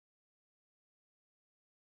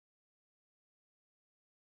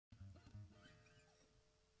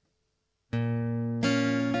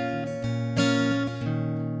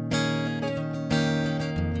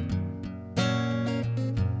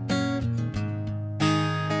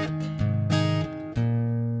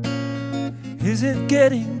Is it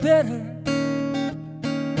getting better?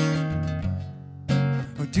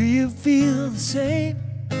 Or do you feel the same?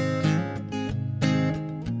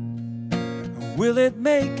 Or will it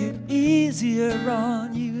make it easier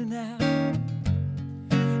on you now?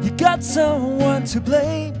 You got someone to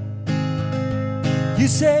blame. You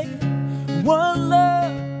say one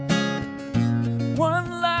love,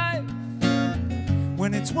 one life,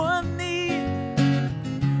 when it's one need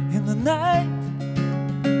in the night.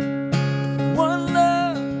 One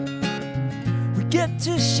love, we get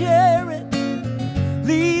to share it.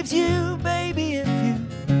 Leaves you, baby, if you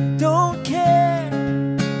don't care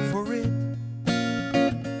for it.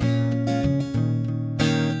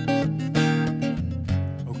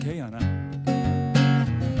 Okay, Anna.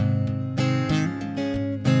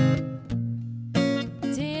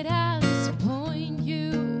 Did I disappoint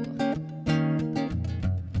you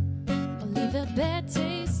or leave a bad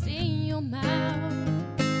taste in your mouth?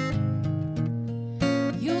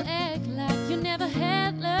 You act like you never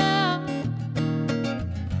had love,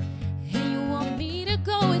 and you want me to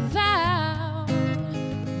go without.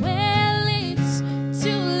 Well, it's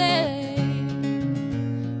too late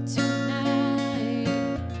tonight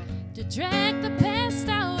to drag the past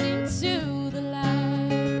out into the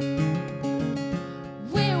light.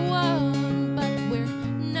 We're one, but we're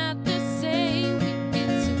not the same. We get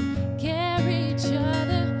to carry each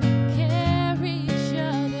other, carry each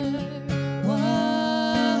other.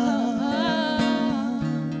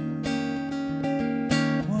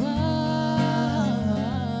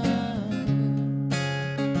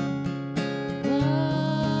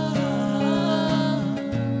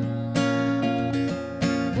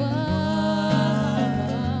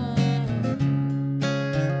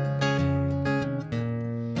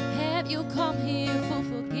 Have you come here for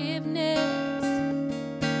forgiveness?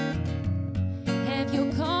 Have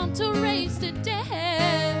you come to raise the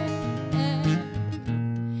dead?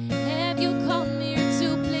 Have you come here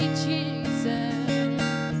to play Jesus?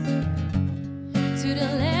 To the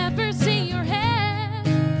lepers in your head?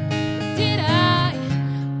 Did I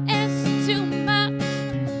ask too much,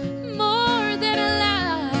 more than a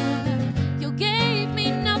lie? You gave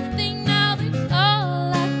me nothing, now that's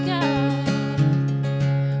all I got.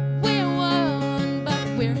 We're one, but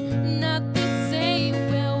we're not the same.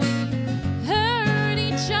 Well, we hurt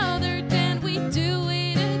each other, then we do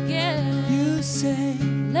it again. You say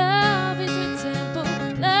Love is a temple,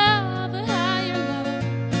 love a higher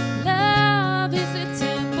love. Love is a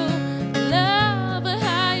temple, love a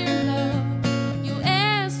higher love. You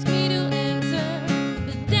ask me to enter,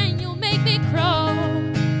 but then you make me crawl,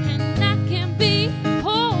 and I can't be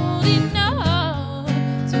holding on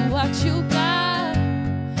to what you got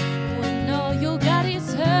when all you got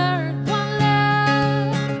is hurt. One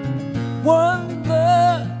love, one